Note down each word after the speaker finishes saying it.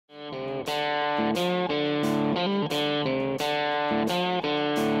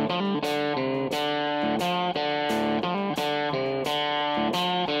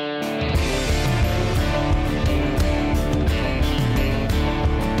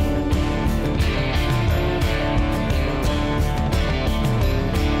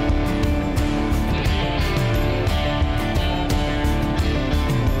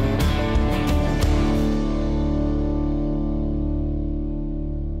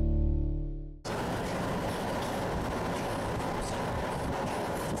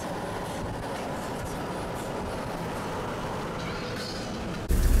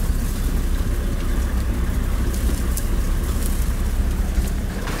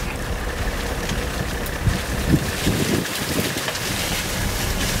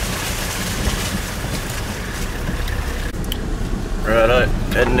Righto,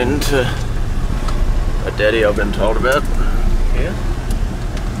 heading into a daddy I've been told about here.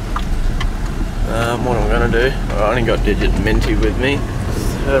 What I'm going to do, I only got Diget and Minty with me.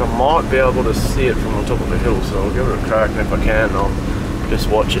 Heard I might be able to see it from on top of the hill, so I'll give it a crack, and if I can I'll just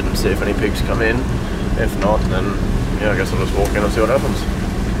watch it and see if any pigs come in. If not, then yeah, I guess I'll just walk in and see what happens.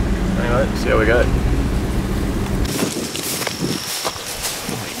 Anyway, see how we go.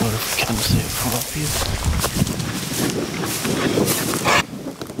 What if we can see it from up here?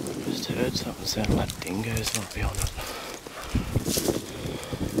 Just heard something sound like dingoes might be on it.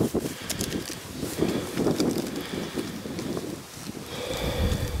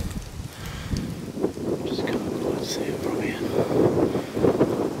 Just can't quite see it from here.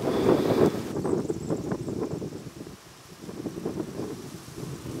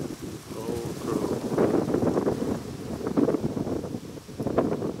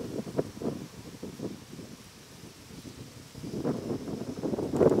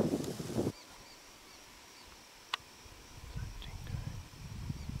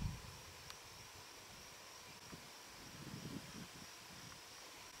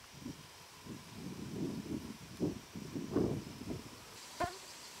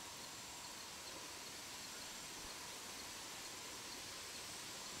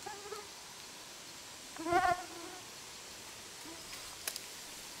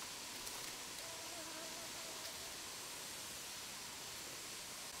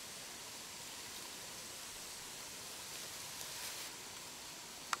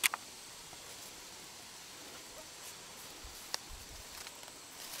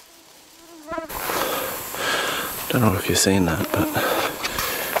 Don't know if you've seen that, but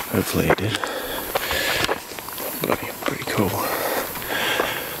hopefully you did. Bloody pretty cool.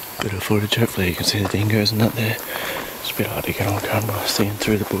 Bit of footage, hopefully you can see the dingoes and that there. It's a bit hard to get on camera seeing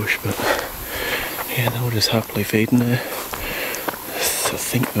through the bush, but yeah, they were just happily feeding there. I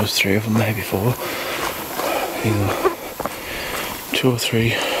think there was 3 of them, maybe 4. Either 2 or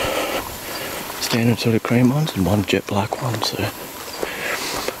 3 standard sort of cream ones and 1 jet black one, so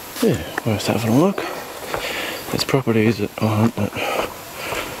yeah, worth having a look. There's properties that aren't that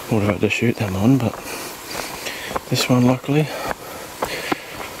we're about to shoot them on, but this one luckily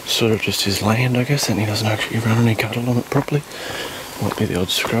sort of just his land, I guess, and he doesn't actually run any cattle on it properly. Might be the odd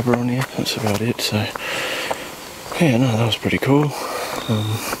scrubber on here, that's about it. So yeah, no, that was pretty cool.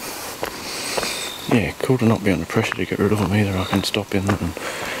 Yeah, cool to not be under pressure to get rid of them either. I can stop in and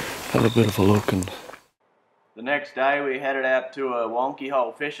have a bit of a look. And the next day we headed out to a wonky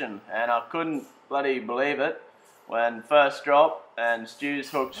hole fishing, and I couldn't bloody believe it when first drop and Stu's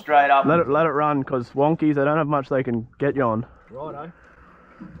hooked straight up. Let it run, because wonkies, they don't have much they can get you on. Righto.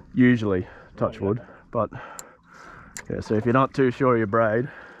 Usually, touch wood, but yeah, so if you're not too sure of your braid.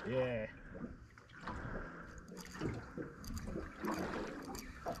 Yeah.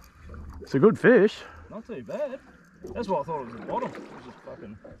 It's a good fish. Not too bad. That's what I thought it was at the bottom. It was just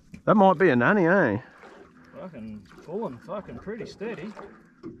fucking... That might be a nanny, eh? Fucking pulling fucking pretty steady.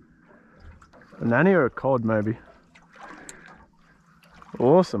 A nanny or a cod, maybe.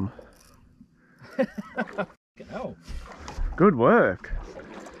 Awesome. Hell. Good work.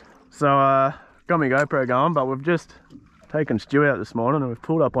 So, got my GoPro going, but we've just taken Stu out this morning and we've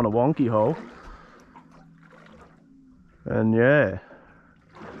pulled up on a wonky hole. And yeah.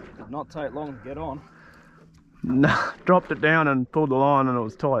 Did not take long to get on. Nah, dropped it down and pulled the line and it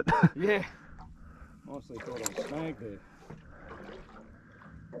was tight. Yeah. Honestly thought I was snagged there.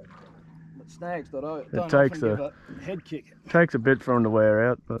 But snags don't often give a head kick. Takes a bit for them to wear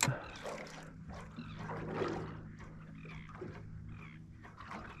out, but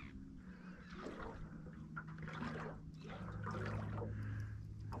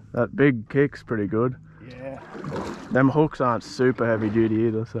that big kick's pretty good. Yeah. Them hooks aren't super heavy duty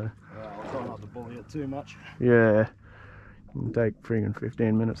either, so. Yeah, I'll try not to bully it too much. Yeah. It'll take friggin'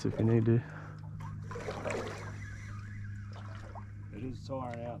 15 minutes if you need to. It is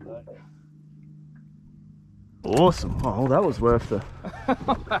tiring out though. Awesome. Oh, that was worth the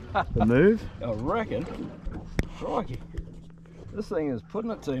move. I reckon. Crikey. This thing is putting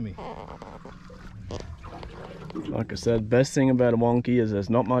it to me. Like I said, best thing about a wonky is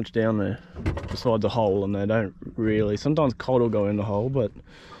there's not much down there besides a hole, and they don't really, sometimes cod will go in the hole, but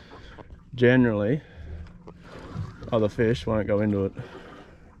generally other fish won't go into it.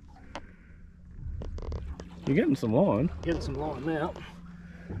 You're getting some line. Getting some line now.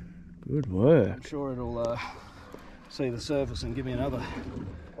 Good work. I'm sure it'll see the surface and give me another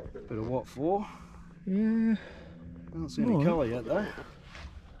bit of what for. Yeah. I don't see any colour yet though.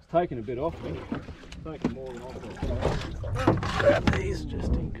 It's taking a bit off me. Taking more than off me. Grab these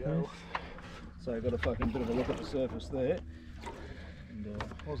just in case. So I got a fucking bit of a look at the surface there, and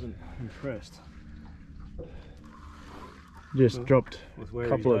wasn't impressed. Just dropped with a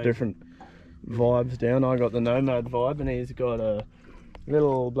couple of different vibes down. I got the nomad vibe, and he's got a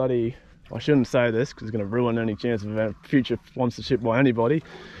little bloody, I shouldn't say this because it's going to ruin any chance of a future sponsorship by anybody,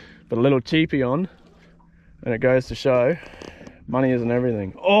 but a little cheapie on, and it goes to show money isn't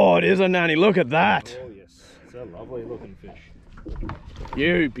everything. Oh, it is a nanny, look at that. Oh yes, it's a lovely looking fish.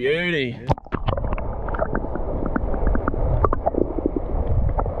 You beauty. Yeah.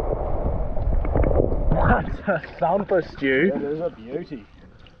 That's a thumper, Stu. That is a beauty.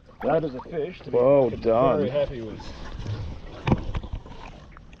 That is a fish to be well done. Very happy with.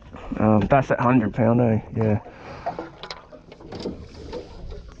 That's that 100-pound, eh? Yeah.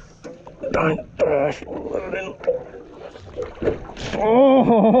 Don't thrash. Let it in.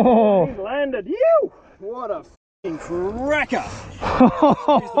 Oh! He's landed. You! What a f***ing cracker!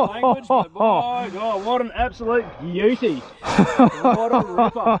 Excuse the language, but boy, God, what an absolute beauty! What a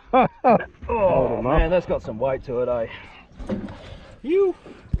ripper! Oh man, that's got some weight to it, eh? You!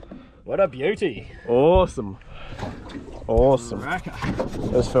 What a beauty! Awesome. Awesome. Cracker.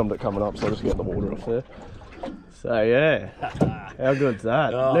 Just filmed it coming up, so I'll just get the water off there. So yeah, how good's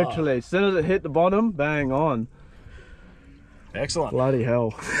that? Oh. Literally, as soon as it hit the bottom, bang on. Excellent. Bloody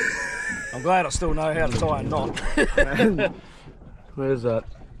hell. I'm glad I still know how to tie a knot. Where's that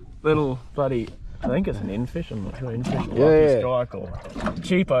little bloody, I think it's an infish, I'm not sure, infish, Yeah. strike or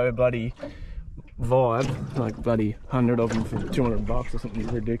cheapo bloody vibe, like bloody 100 of them for 200 bucks or something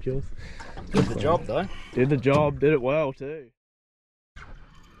ridiculous. Did the job though. Did the job, did it well too.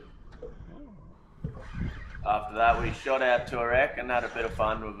 After that we shot out to a wreck and had a bit of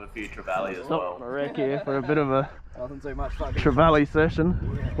fun with a few Trevally as well. A wreck here for a bit of a Nothing too much fun. Trevally session.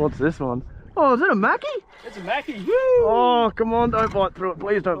 What's this one? Oh, is it a Mackie? It's a Mackie. Woo! Oh, come on, don't bite through it.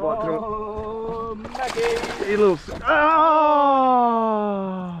 Please don't bite through it. Oh, Mackie. You little... Oh!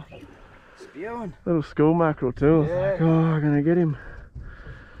 Spewing. Little school mackerel too. Yeah. Like, oh, I'm gonna get him.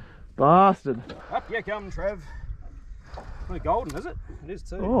 Bastard. Up you come, Trev. Well, golden, is it? It is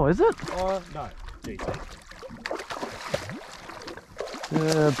too. Oh, is it? No. GT.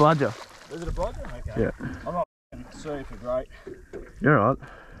 Bludger. Is it a bludger? Okay. Yeah. I'm not super great. You're right.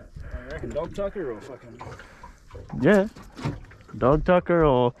 I reckon dog tucker or fucking... Yeah. Dog tucker,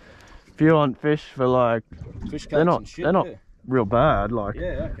 or if you want fish for like... Fish cakes they're not, and shit, they're not yeah. real bad, like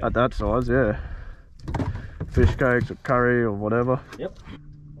Yeah, okay. at that size, yeah. Fish cakes or curry or whatever. Yep.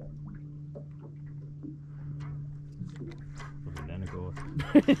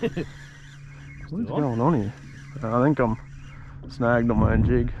 What's going on here? I think I'm snagged on my own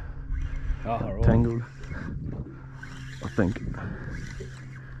jig. Oh, right. Tangled. I think.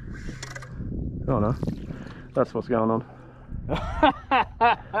 Oh no. That's what's going on.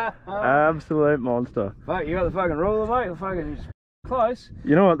 Absolute monster. Fuck, you got the fucking ruler, mate? You're fucking close.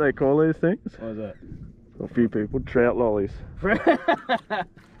 You know what they call these things? What is that? A few people, trout lollies.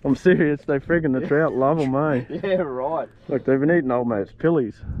 I'm serious, they friggin' the trout love them, eh? Yeah, right. Look, they've been eating old mate's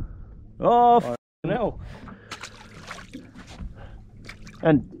pillies. Oh, f***ing hell.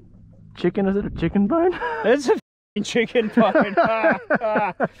 And chicken, is it a chicken bone? It's a f***ing chicken bone.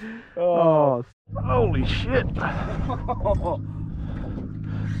 Oh, holy shit. Oh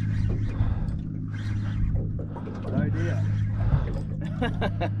dear.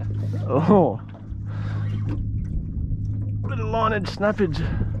 Oh. Bit of lineage snappage.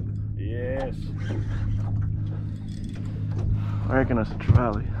 Yes. I reckon it's a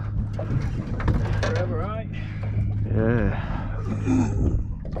Trevally. Forever, right? Yeah.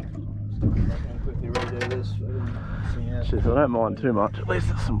 I'll quickly redo this. Shit, I don't mind too much. At least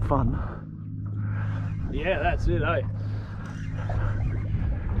it's some fun. Yeah, that's it, eh?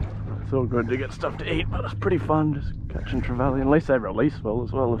 It's all good to get stuff to eat, but it's pretty fun just catching Trevally. At least they release well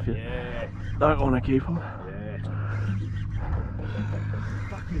as well if you don't want to keep them.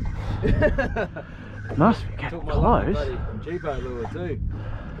 Yeah. Must be getting close. GoPro lure too.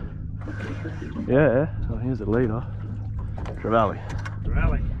 Yeah, well, here's the leader. Trevally.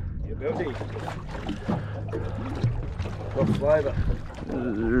 Trevally, your beauty. What flavour?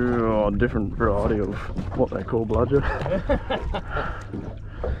 Different variety of what they call bludger.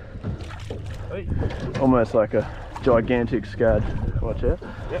 Almost like a gigantic scad. Watch out.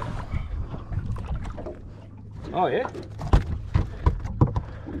 Yep. Oh yeah.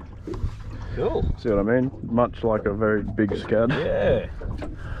 Cool. See what I mean? Much like a very big scad. Yeah.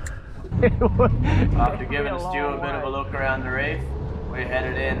 After giving Stu a bit of a look around the reef, we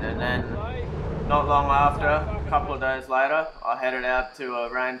headed in, and then not long after, a couple of days later, I headed out to a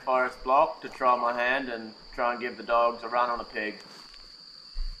rainforest block to try my hand and try and give the dogs a run on a pig.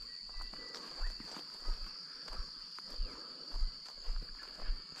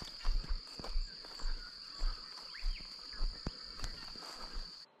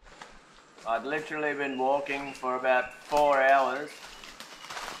 I'd literally been walking for about 4 hours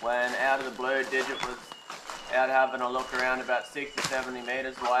when out of the blue Diget was out having a look around about 60 to 70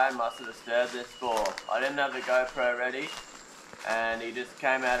 metres away and must have disturbed this boar. I didn't have the GoPro ready and he just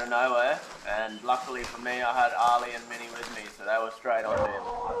came out of nowhere, and luckily for me I had Arlie and Minnie with me, so they were straight on him.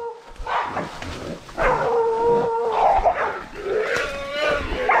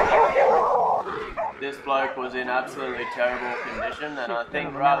 This bloke was in absolutely terrible condition, and I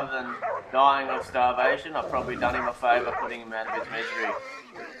think rather than dying of starvation, I've probably done him a favour putting him out of his misery.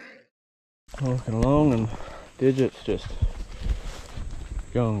 Walking along and Diget's just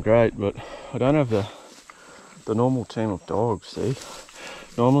going great, but I don't have the normal team of dogs, see?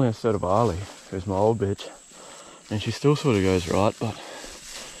 Normally instead of Arlie, who's my old bitch, and she still sort of goes right, but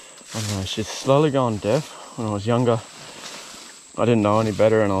I don't know, she's slowly going deaf. When I was younger, I didn't know any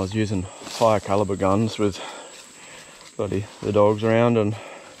better and I was using higher caliber guns with the dogs around, and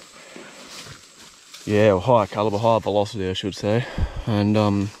yeah, higher caliber, higher velocity I should say, and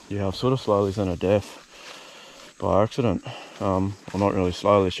yeah, I've sort of slowly sent her deaf by accident. Well, not really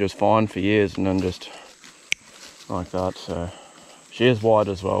slowly, she was fine for years and then just like that. So she is wide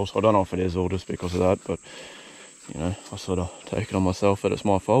as well, so I don't know if it is all just because of that, but you know, I sort of take it on myself that it's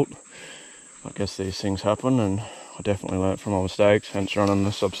my fault. I guess these things happen, and I definitely learnt from my mistakes, hence running the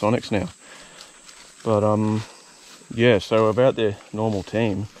subsonics now. But yeah, so about their normal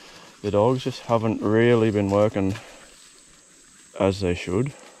team, the dogs just haven't really been working as they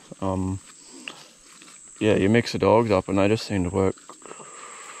should. Yeah, you mix the dogs up and they just seem to work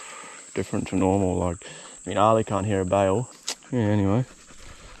different to normal. Like, I mean, Arlie can't hear a Beau. Yeah, anyway,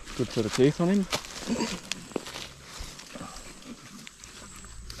 good set of teeth on him.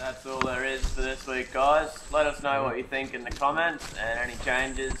 That's all there is for this week, guys. Let us know what you think in the comments and any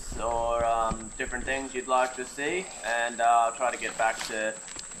changes or different things you'd like to see, and I'll try to get back to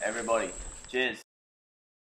everybody. Cheers.